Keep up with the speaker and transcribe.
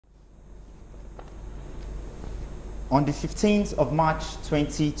On the 15th of March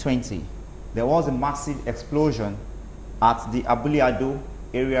 2020, there was a massive explosion at the Abule Ado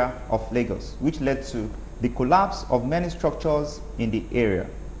area of Lagos, which led to the collapse of many structures in the area.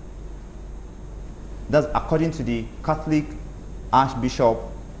 That's according to the Catholic Archbishop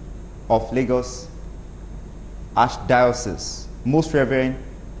of Lagos Archdiocese, Most Reverend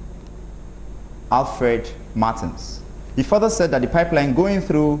Alfred Martins. He further said that the pipeline going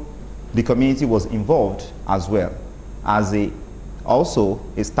through the community was involved as well as also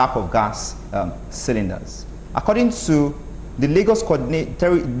a stack of gas cylinders. According to the Lagos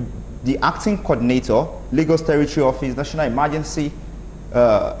the acting coordinator, Lagos Territory Office, National Emergency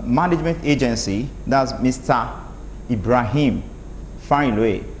Management Agency, that's Mr. Ibrahim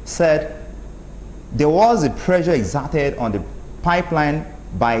Farinloe, said there was a pressure exerted on the pipeline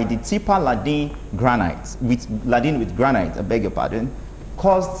by the tipper laden with granite, I beg your pardon,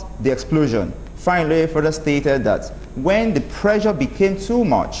 caused the explosion. Farinloe further stated that when the pressure became too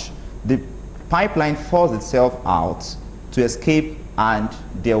much, the pipeline forced itself out to escape, and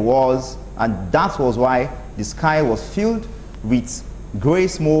that was why the sky was filled with gray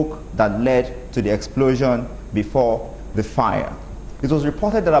smoke that led to the explosion before the fire. It was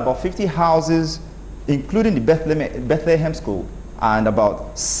reported that about 50 houses, including the Bethlehem School, and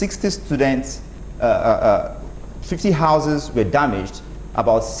about 60 students, 50 houses were damaged,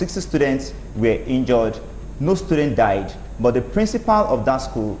 about 60 students were injured, no student died, but the principal of that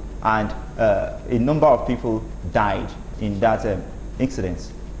school and a number of people died in that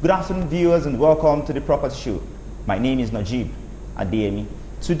incident. Good afternoon, viewers, and welcome to the Property Show. My name is Najib Adeyemi.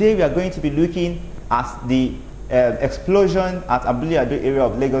 Today we are going to be looking at the explosion at Abule Ado area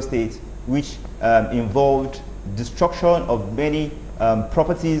of Lagos State, which involved destruction of many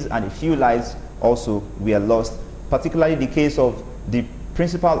properties, and a few lives also were lost, particularly the case of the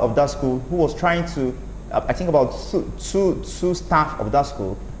principal of that school, who was trying to, I think about two staff of that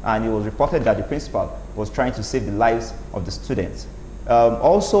school, and it was reported that the principal was trying to save the lives of the students.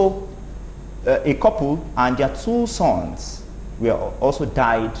 Also, a couple and their two sons were also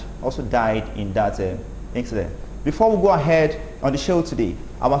died in that incident. Before we go ahead on the show today,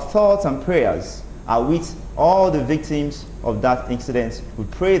 our thoughts and prayers are with all the victims of that incident. We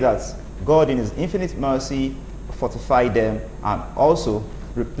pray that God in His infinite mercy fortify them and also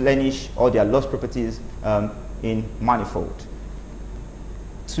replenish all their lost properties in manifold.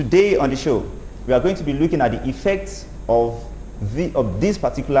 Today on the show, we are going to be looking at the effects of this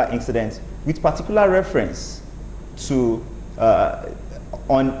particular incident, with particular reference to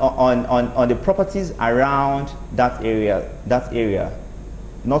on the properties around that area,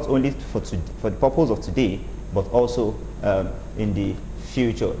 not only for the purpose of today, but also in the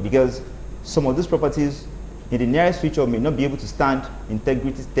future, because some of these properties in the nearest future may not be able to stand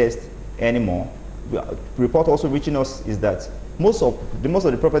integrity test anymore. The report also reaching us is that most of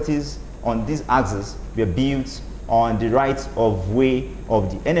the properties on this axis were built on the right of way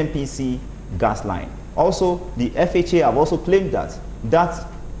of the NNPC gas line. Also, the FHA have also claimed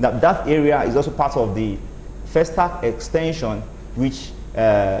that area is also part of the Festac extension, which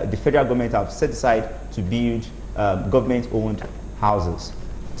the federal government have set aside to build government-owned houses.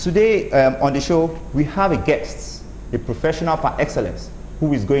 Today on the show, we have a guest, a professional par excellence,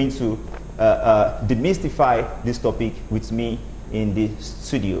 who is going to demystify this topic with me in the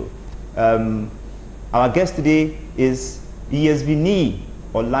studio. Our guest today is Iyesvini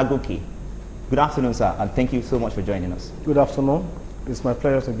Olagoke. Good afternoon, sir, and thank you so much for joining us. Good afternoon. It's my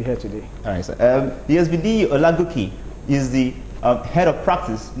pleasure to be here today. All right, sir. Iyesvini Olagoke is the head of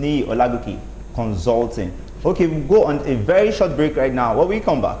practice, NII Olagoke Consulting. Okay, we'll go on a very short break right now. When we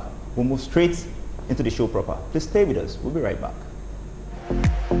come back, we'll move straight into the show proper. Please stay with us. We'll be right back.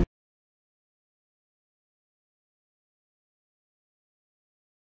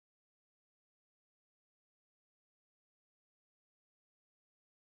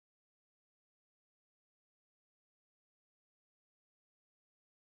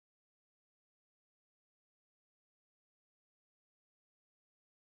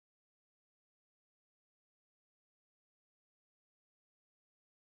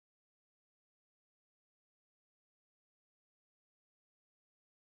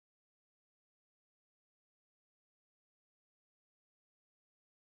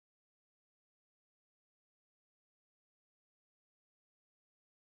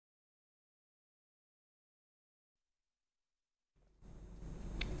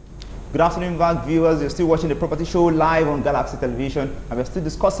 Good afternoon, back viewers. You're still watching the Property Show live on Galaxy Television, and we're still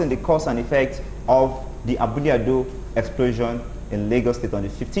discussing the cause and effect of the Abule Ado explosion in Lagos State on the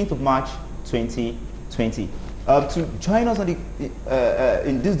 15th of March 2020. To join us on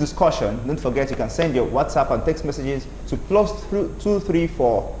in this discussion, don't forget you can send your WhatsApp and text messages to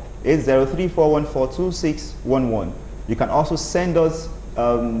 +234 8034142611. You can also send us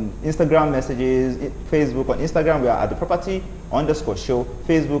Instagram messages, Facebook. On Instagram we are at the property_show,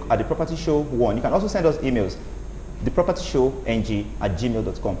 Facebook at the property show 1. You can also send us emails,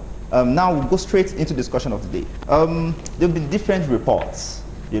 thepropertyshow@gmail.com. Now we'll go straight into discussion of the day. There'll be different reports,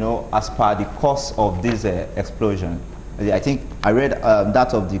 as per the cause of this explosion. I think I read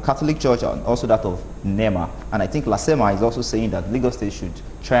that of the Catholic Church and also that of NEMA, and I think LASEMA is also saying that Lagos State should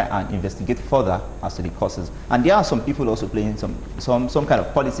try and investigate further as to the causes. And there are some people also playing some kind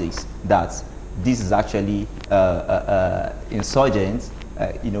of politics that this is actually insurgents,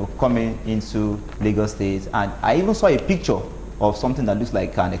 coming into Lagos State. And I even saw a picture of something that looks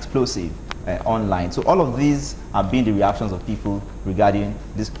like an explosive online. So all of these are being the reactions of people regarding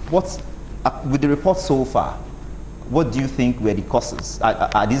this. What's with the report so far? What do you think were the causes?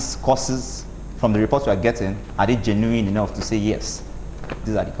 Are these causes, from the reports we are getting, are they genuine enough to say yes,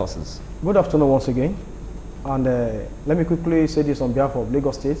 these are the causes? Good afternoon once again. And let me quickly say this on behalf of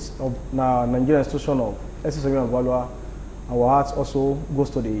Lagos State, of Nigerian institution of SSM and Valua. Our hearts also goes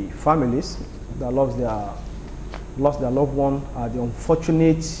to the families that lost their loved one at the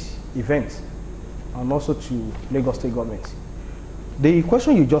unfortunate event, and also to Lagos State government. The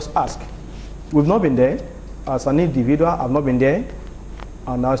question you just asked, we've not been there. As an individual, I've not been there,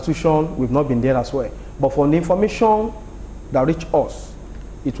 and our institution, we've not been there as well. But from the information that reached us,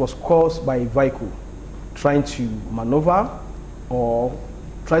 it was caused by a vehicle trying to maneuver or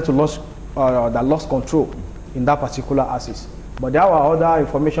try to lost control in that particular axis. But there were other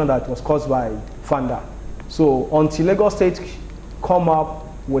information that was caused by Fanda. So until Lagos State come up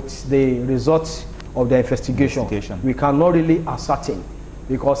with the results of the investigation, we cannot really ascertain,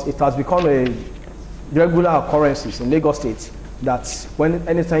 because it has become a regular occurrences in Lagos State that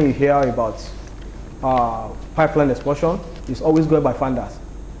anytime you hear about pipeline explosion, it's always going by funders.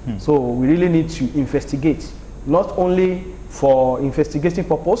 So we really need to investigate, not only for investigating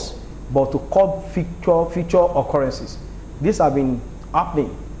purpose, but to curb future occurrences. These have been happening.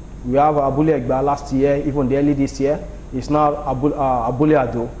 We have Abule Ado last year, even the early this year. It's now Abule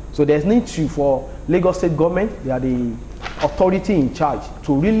Ado. So there's need for Lagos State government, they are the authority in charge,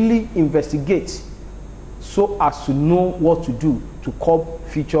 to really investigate so as to know what to do to curb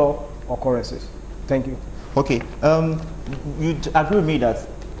future occurrences. Thank you. Okay. You'd agree with me that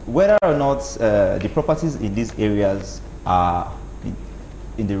whether or not the properties in these areas are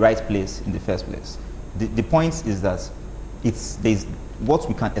in the right place in the first place, the point is that what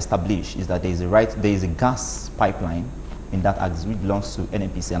we can establish is that there is a gas pipeline in that axis which belongs to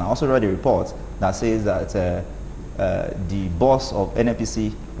NNPC. And I also read a report that says that the boss of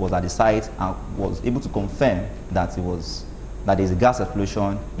NNPC was at the site and was able to confirm that there is a gas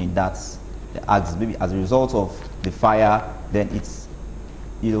explosion in that axis. Maybe as a result of the fire, then it's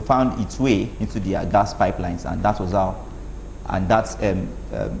found its way into the gas pipelines, and that was how, and that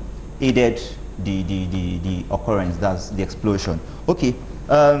aided the occurrence. That's the explosion. Okay,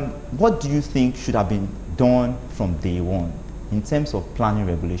 what do you think should have been done from day one in terms of planning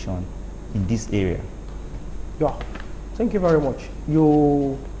regulation in this area? Yeah, thank you very much.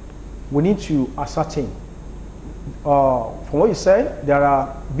 We need to ascertain. From what you said, there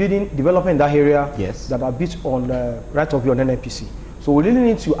are development in that area, yes, that are built on the right of way on NNPC. So we really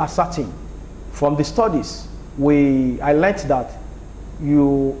need to ascertain. From the studies, I learned that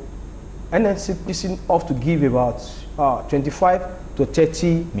NNPC ought to give about 25 to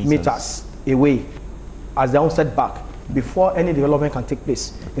 30 meters away as their own setback before any development can take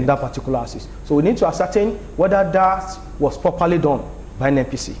place in that particular axis. So we need to ascertain whether that was properly done by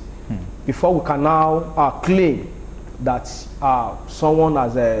NNPC before we can now claim that someone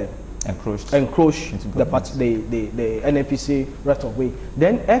has encroached the NNPC right of way.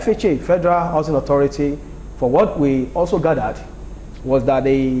 Then FHA, Federal Housing Authority, for what we also gathered was that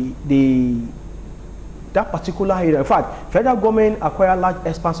that particular area, in fact, federal government acquire large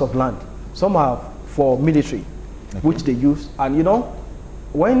expanse of land. Some are for military, which they use. And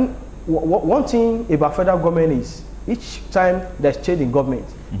one thing about federal government is each time there's change in government,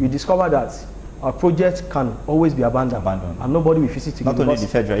 you discover that a project can always be abandoned. And nobody will visit it. Not only the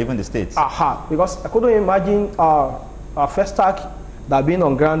federal, even the states. Because I couldn't imagine a first tag that has been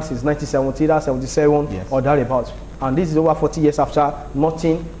on ground since 1970, that's 77, yes, or thereabouts. And this is over 40 years after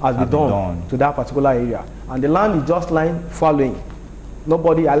nothing has been done to that particular area. And the land is just lying following.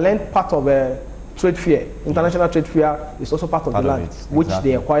 I learned part of a trade fair, international trade fair is also part of the land, which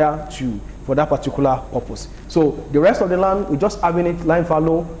they acquire for that particular purpose. So the rest of the land, we're just having it line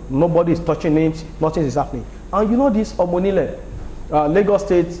fallow, nobody is touching it, nothing is happening. And you know this Omonile, Lagos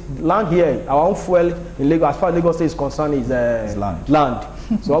State, land here, our own fuel in Lagos, as far as Lagos State is concerned, is land.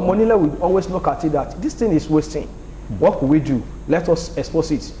 So Omonile will always look at it that this thing is wasting. What could we do? Let us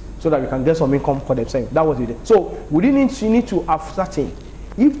expose it so that we can get some income for themselves. That was it. So we need to ascertain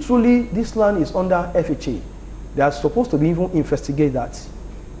if truly this land is under FHA. They are supposed to be even investigate that.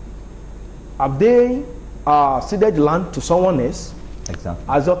 Have they ceded the land to someone else? Exactly.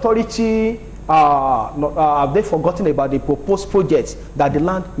 As authority, have they forgotten about the proposed project that the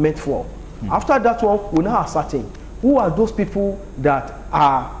land meant for? After that one, we now ascertain who are those people that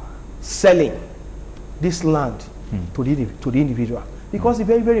are selling this land to the individual. Because it's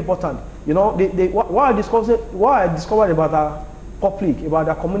very, very important. You know, what I discovered about our public, about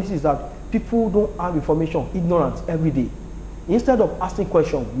our community is that people don't have information, ignorance every day. Instead of asking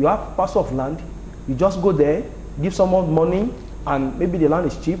questions, you have parcel of land, you just go there, give someone money, and maybe the land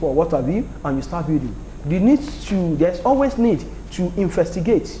is cheap or what have you, and you start building. There's always need to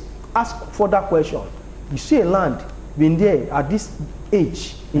investigate, ask further questions. You see a land been there at this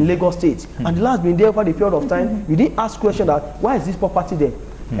age in Lagos State, and the land has been there over the period of time. You didn't ask question that why is this property there?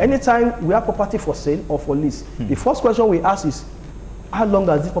 Anytime we have property for sale or for lease, the first question we ask is, how long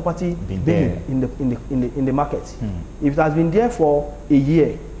has this property been there in the market? If it has been there for a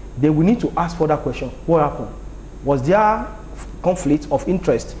year, then we need to ask further questions. What happened? Was there conflict of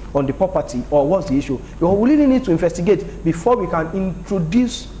interest on the property, or what's the issue? We really need to investigate before we can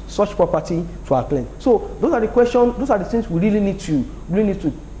introduce such property to our client. So those are the questions, those are the things we really need to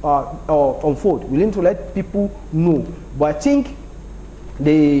unfold. We need to let people know. But I think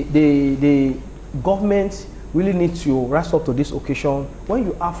the government really need to rise up to this occasion. When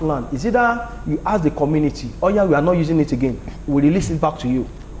you have land, is either you ask the community, oh yeah, we are not using it again, we release it back to you,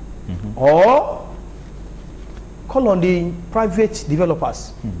 or call on the private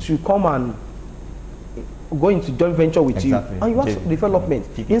developers to come and go into joint venture with you, and you have development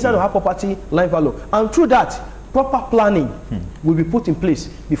inside of our property line value, and through that proper planning will be put in place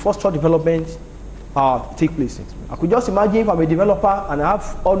before structural development take place. I could just imagine if I'm a developer and I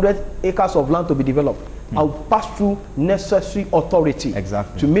have 100 acres of land to be developed, I'll pass through necessary authority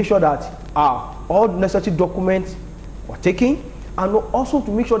to make sure that all necessary documents were taken, and also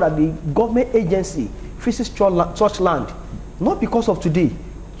to make sure that the government agency faces such land, not because of today,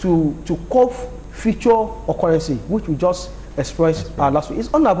 to curb future occurrences, which we just expressed last week.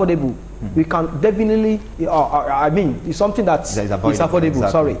 It's unavoidable. We can definitely, I mean, it's something that is avoidable,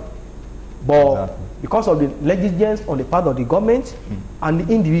 sorry. But because of the negligence on the part of the government and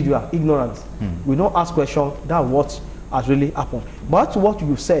the individual ignorance, we don't ask questions. That's what has really happened. But what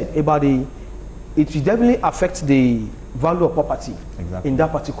you said about it will definitely affect the value of property in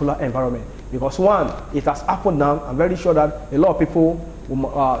that particular environment. Because one, it has happened now. I'm very sure that a lot of people,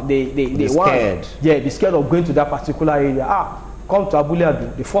 they're scared of going to that particular area. Come to Abule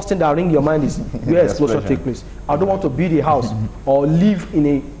Ado, the first thing that rings your mind is where explosion take place. I don't want to build a house or live in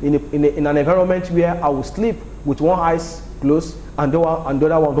an environment where I will sleep with one eye closed and the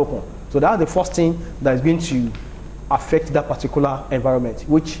other one open. So that's the first thing that is going to affect that particular environment,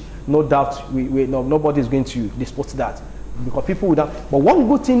 which no doubt nobody is going to dispose that, because people will not. But one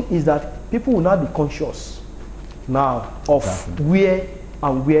good thing is that people will not be conscious now of where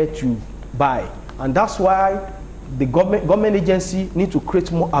to buy, and that's why the government agency need to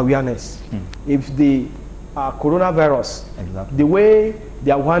create more awareness. If the coronavirus, the way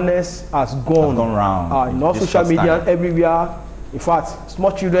the awareness has gone around in all social media, everywhere. In fact,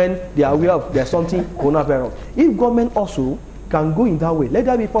 small children, they are aware of there's something coronavirus. If government also can go in that way, let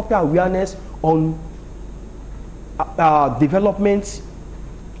there be proper awareness on development,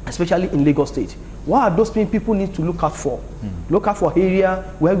 especially in Lagos State. What are those things people need to look out for? Look out for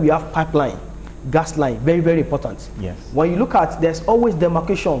area where we have pipeline, gas line, very, very important. Yes. When you look at, there's always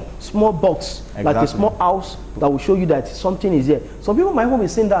demarcation, small box, like a small house that will show you that something is there. Some people might even be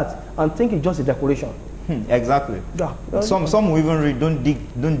saying that and think it's just a decoration. Exactly. Yeah. Some will even read, don't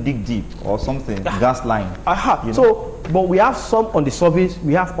dig deep or something. Gas line. So, but we have some on the surface,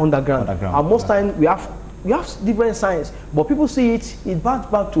 we have underground. And most times we have different science, but people see it's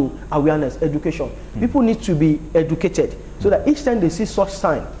back to awareness, education. People need to be educated so that each time they see such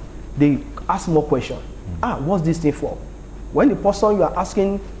sign, they ask more questions. What's this thing for? When the person you are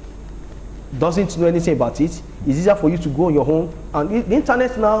asking doesn't know anything about it, it's easier for you to go on your own, and the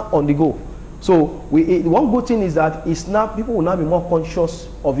internet now on the go. So one good thing is that it's now people will now be more conscious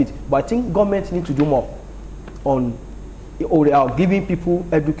of it. But I think government need to do more on giving people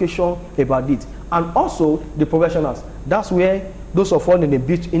education about it, and also the professionals. That's where those of us in the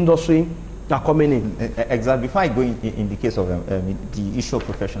beach industry are coming in. Exactly. Before I go in the case of the issue of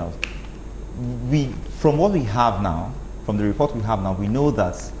professionals, from what we have now, from the report we have now, we know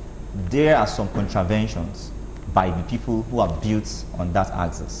that there are some contraventions by the people who are built on that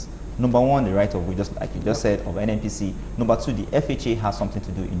axis. Number one, the right of way, just like you just said, of NNPC. Number two, the FHA has something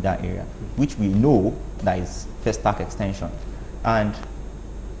to do in that area, which we know that is first stack extension. And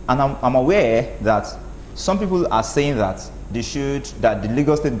I'm aware that some people are saying that that the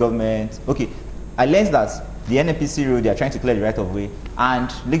Lagos state government, okay, I learned that the NNPC road, they are trying to clear the right of way,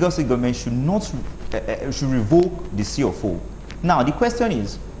 and Lagos state government should not, should revoke the CFO. Now, the question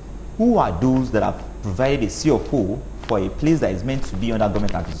is, who are those that have provided a CFO for a place that is meant to be under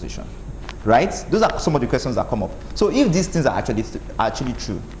government acquisition, right? Those are some of the questions that come up. So if these things are actually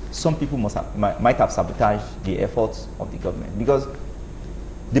true, some people might have sabotaged the efforts of the government, because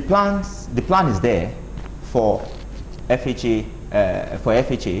the plan is there for FHA,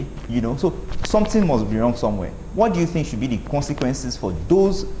 you know, so something must be wrong somewhere. What do you think should be the consequences for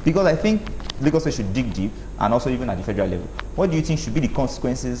those? Because I think Lagos State should dig deep, and also even at the federal level. What do you think should be the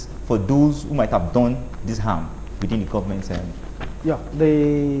consequences for those who might have done this harm within the government? Yeah,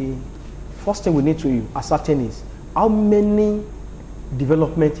 the first thing we need to ascertain is how many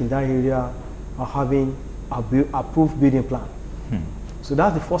developments in that area are having approved building plan. So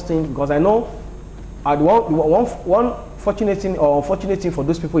that's the first thing, because I know one fortunate thing or unfortunate thing for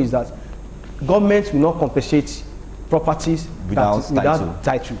those people is that government will not compensate properties without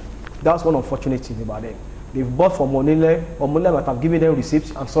title. That's one unfortunate thing about them. They've bought from Monile, or Monile might have given them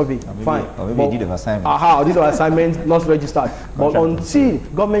receipts and survey. Fine. Or maybe deed of assignment. Deed of assignment, not registered. But until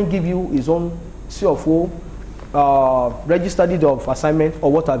government give you his own CFO, registered deed of assignment,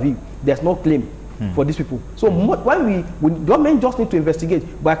 or what have you, there's no claim for these people. So when government just need to investigate,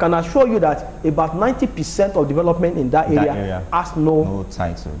 but I can assure you that about 90% of development in that area has no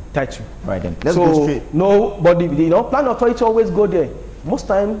title. Right then, let's go straight. Nobody, you know, plan authority always go there. Most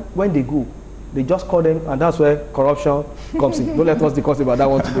time when they go, they just call them, and that's where corruption comes in. Don't let us discuss about that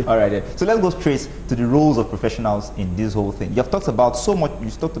one today. All right then. So let's go straight to the roles of professionals in this whole thing. You've talked about so much.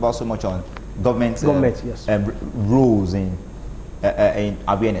 You talked about so much on government yes. Roles in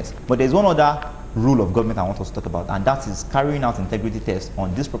awareness. But there's one other rule of government I want us to talk about, and that is carrying out integrity tests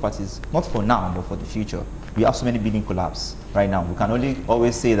on these properties, not for now, but for the future. We have so many building collapse right now. We can only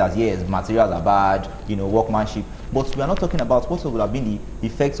always say that, yes, materials are bad, you know, workmanship, but we are not talking about what would have been the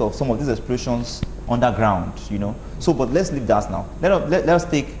effects of some of these explosions underground, you know. So, but let's leave that now. Let's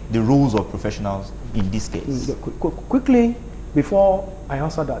take the rules of professionals in this case. Quickly, before I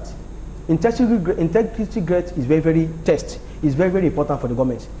answer that, integrity grade is very important for the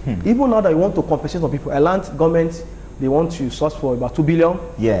government. Even now that you want to compensate some people, I learned government, they want to source for about 2 billion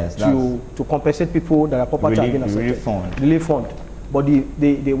to compensate people that are property have been affected. Relief fund. But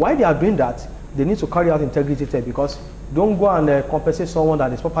why they are doing that, they need to carry out integrity test, because don't go and compensate someone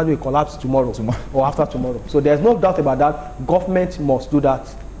that his property will collapse tomorrow or after tomorrow. So there's no doubt about that. Government must do that.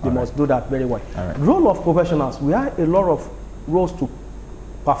 They must do that very well. Role of professionals. We have a lot of roles to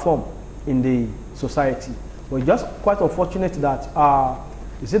perform in the society. But just quite unfortunate that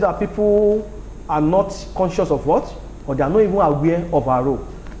is it that people are not conscious of what, or they are not even aware of our role.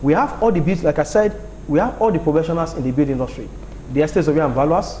 We have all the business, like I said, we have all the professionals in the building industry. The estate surveyor and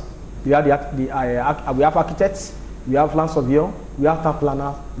valuers, we have we have architects, we have land surveyor, we have town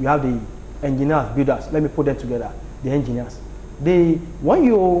planners, we have the engineers, builders. Let me put them together. The engineers. When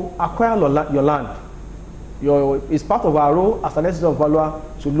you acquire your land, it's part of our role as an estate valuer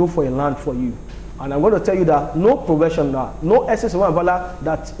to look for a land for you. And I'm going to tell you that no professional, no estate valuer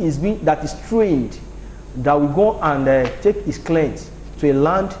that is trained, that will go and take his client to a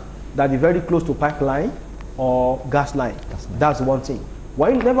land that is very close to pipeline or gas line. That's one thing.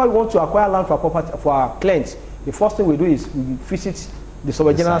 Whenever we want to acquire land for our clients, the first thing we do is we visit the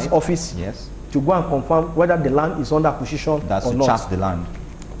surveyor general's office to go and confirm whether the land is under acquisition or not. Chart the land.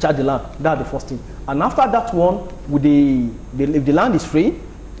 Chart the land. That's the first thing. And after that one, if the land is free,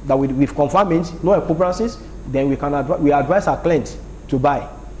 that we've confirmed it, no encumbrances, then we advise our clients to buy,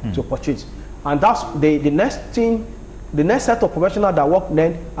 to purchase. And that's the next thing. The next set of professionals that work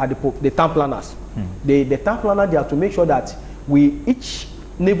then are the town planners. The town planner, they have to make sure that each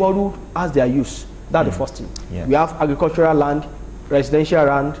neighborhood has their use. That's the first thing. Yes. We have agricultural land,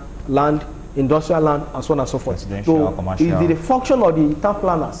 residential land, industrial land, and so on and so forth. So it's the function of the town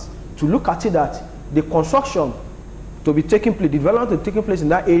planners to look at it that the construction to be taking place, development to be taking place in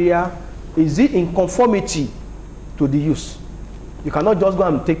that area, is it in conformity to the use? You cannot just go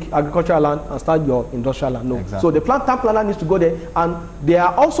and take agricultural land and start your industrial land. No. Exactly. So the town planner needs to go there, and they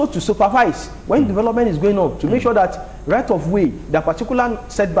are also to supervise when development is going on to make sure that right of way, the particular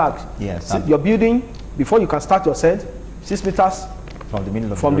setbacks, you're building before you can start your set, 6 meters from the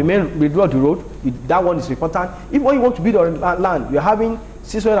middle of the middle of the road. That one is important. If when you want to build your land, you're having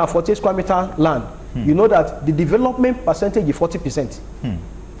 640 square meter land, you know that the development percentage is 40%.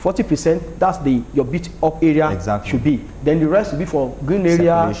 40%, that's your built up area should be. Then the rest will be for green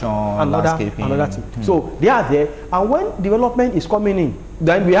area, another thing. So they are there, and when development is coming in,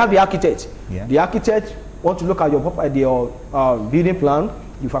 then we have the architect. The architect want to look at your building plan.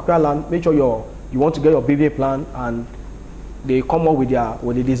 If you acquire land, make sure you want to get your building plan, and they come up with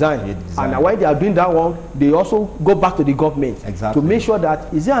the design. And while they are doing that one, they also go back to the government to make sure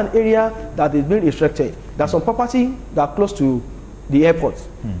that is there an area that is being restricted. There's some property that are close to the airport.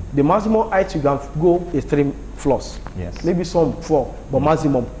 The maximum height you can go is 3 floors. Maybe some 4, but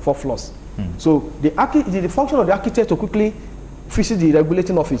maximum 4 floors. So the function of the architect to quickly visit the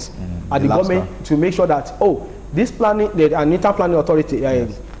regulating office at the government to make sure that this planning, an inter-planning authority,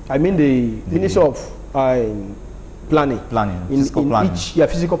 I mean the Ministry of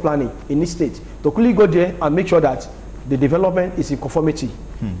physical planning in each state, to quickly go there and make sure that the development is in conformity.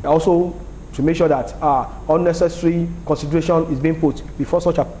 Also to make sure that unnecessary consideration is being put before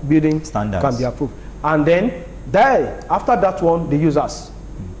such a building can be approved. And then after that one, the users.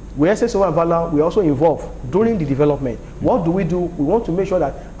 We SSO and Vala, we also involve during the development. What do? We want to make sure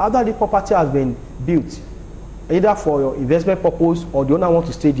that after the property has been built, either for your investment purpose or the owner want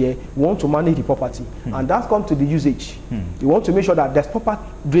to stay there, we want to manage the property. And that comes to the usage. We want to make sure that there's proper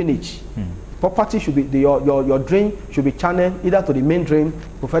drainage. Property should be, your drain should be channeled either to the main drain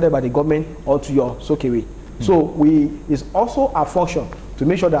provided by the government or to your soakaway. So it's also a function to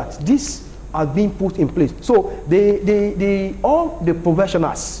make sure that this are being put in place. So all the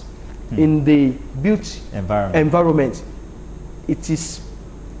professionals in the built environment, it is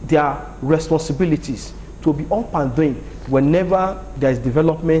their responsibilities to be up and doing whenever there is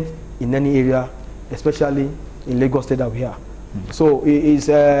development in any area, especially in Lagos State that we are. So it is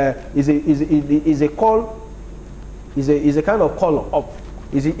a kind of call up.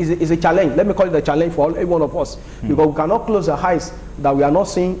 Is a challenge. Let me call it a challenge for every one of us, because we cannot close our eyes that we are not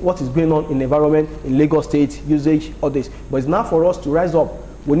seeing what is going on in the environment in Lagos State, usage, all this. But it's now for us to rise up.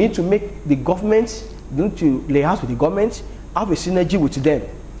 We need to make the government, we need to lay hands with the government, have a synergy with them.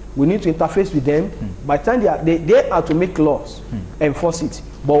 We need to interface with them. By the time they are to make laws, enforce it.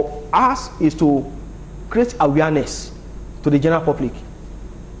 But ours is to create awareness to the general public.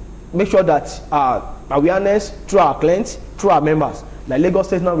 Make sure that awareness through our clients, through our members. Like Lagos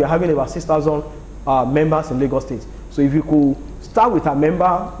State now, we are having about 6,000 members in Lagos State. So if you could start with a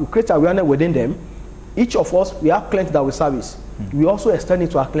member, we create awareness within them. Each of us, we have clients that we service. We also extend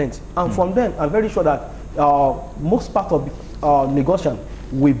it to our clients. And from them, I'm very sure that most part of the negotiation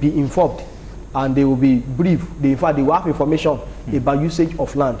will be involved, and they will be briefed. In fact, they will have information about usage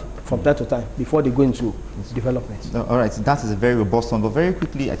of land from time to time before they go into development. All right, that is a very robust one. But very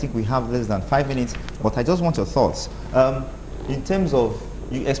quickly, I think we have less than 5 minutes, but I just want your thoughts. In terms of,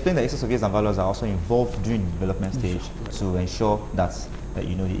 you explained that surveyors and valuers are also involved during the development stage to ensure that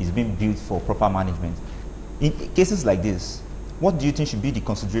it's being built for proper management. In cases like this, what do you think should be the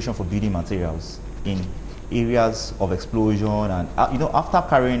consideration for building materials in areas of explosion? And after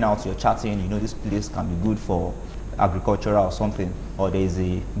carrying out your charting, this place can be good for agricultural or something, or there is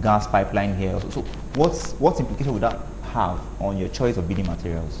a gas pipeline here. So what implication would that have on your choice of building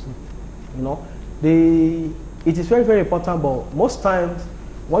materials? It is very, very important, but most times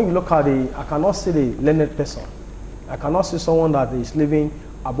when you look at I cannot see the learned person. I cannot see someone that is living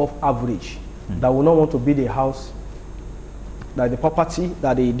above average, that will not want to build a house, that the property,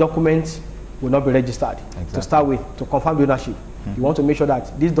 that the document will not be registered to start with, to confirm the ownership. You want to make sure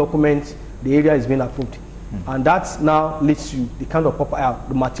that this document, the area is being approved. And that now leads to the kind of proper,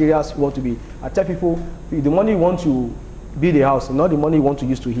 the materials you want to be. I tell people, the money you want to build a house, not the money you want to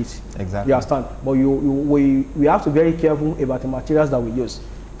use to heat. Exactly. You understand? But we have to be very careful about the materials that we use.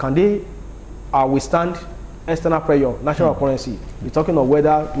 Can they withstand external pressure, natural currency? We're talking of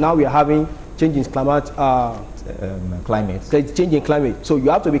whether now we are having change in climate. Change in climate. So you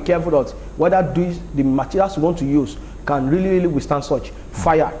have to be careful that whether the materials you want to use can really withstand such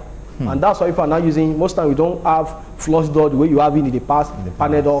fire. And that's why people are now using, most times we don't have flush door the way you have in the past,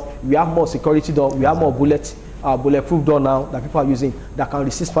 panel door. We have more security door, we have more bulletproof door now that people are using that can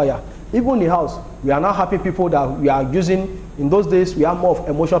resist fire. Even in the house, we are now happy people that we are using. In those days, we have more of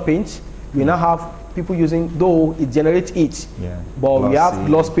emulsion paint. We now have people using, though it generates heat, but we have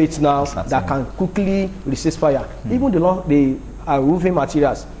gloss paint now that can quickly resist fire. Even the roofing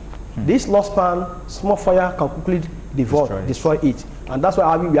materials. This low span, small fire can quickly destroy it. And that's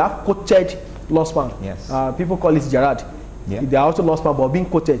why we have coated low span. Yes. People call it Gerard. Yeah. They are also low span, but being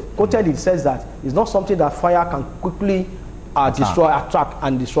coated. Coated, it says that it's not something that fire can quickly attract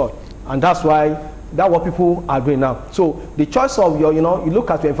and destroy. And that's what people are doing now. So the choice of you look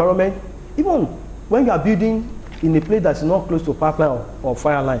at your environment, even when you are building in a place that's not close to a pipeline or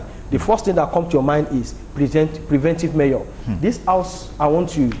fire line, the first thing that comes to your mind is preventive measure. This house I want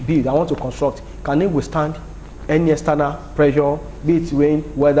to build, I want to construct, can it withstand any external pressure, be it rain,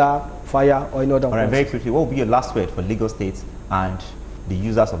 weather, fire, or any other? All right, very quickly, what will be your last word for Lagos State and the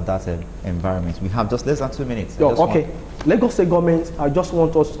users of that environment? We have just less than 2 minutes. Okay, Lagos State government, my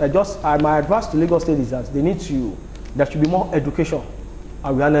advice to Lagos State is that there should be more education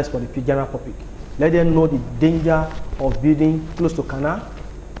and awareness for the general public. Let them know the danger of building close to canal,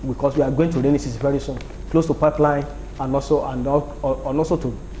 because we are going to rainy season very soon, close to pipeline, and also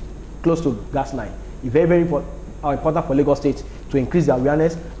to close to gas line. It's very, very important for Lagos State to increase the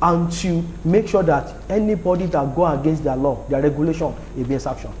awareness and to make sure that anybody that go against their law, their regulation, is being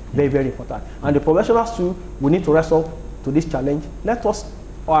sanctioned. Very, very important. And the professionals too, we need to rise up to this challenge. Let us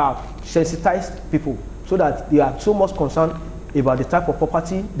sensitize people so that they are so much concerned about the type of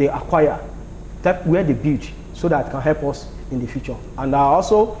property they acquire, where they build, so that it can help us in the future. And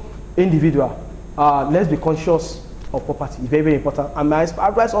also, individual, let's be conscious of property. It's very, very important. And my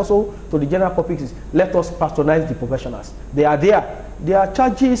advice also to the general public is, let us patronize the professionals. They are there. Their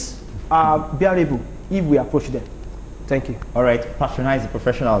charges are bearable if we approach them. Thank you. All right, patronize the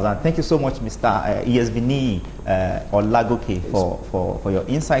professionals. And thank you so much, Mr. ESV Olagoke, for your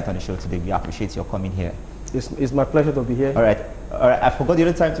insight on the show today. We appreciate your coming here. It's my pleasure to be here. All right. I forgot the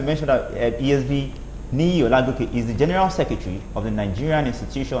other time to mention that ESV Olagoke is the General Secretary of the Nigerian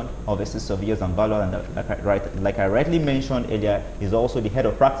Institution of Estate Surveyors and Valuers, and like I rightly mentioned earlier, is also the head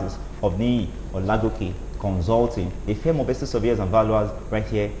of practice of Olagoke Consulting, a firm of estate surveyors and valuers right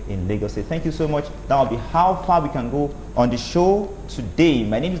here in Lagos State. Thank you so much. That will be how far we can go on the show today.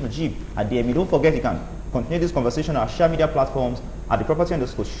 My name is Najib Adeyemi. Don't forget, you can continue this conversation on our social media platforms at the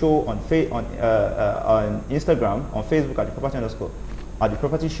property_show on Instagram, on Facebook at the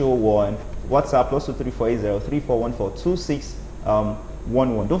property show, on WhatsApp +23480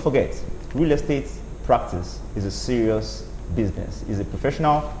 34142611. Don't forget, real estate practice is a serious business. It's a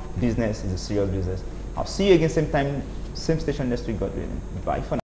professional business. It's a serious business. I'll see you again same time, same station next week, God willing. Bye for now.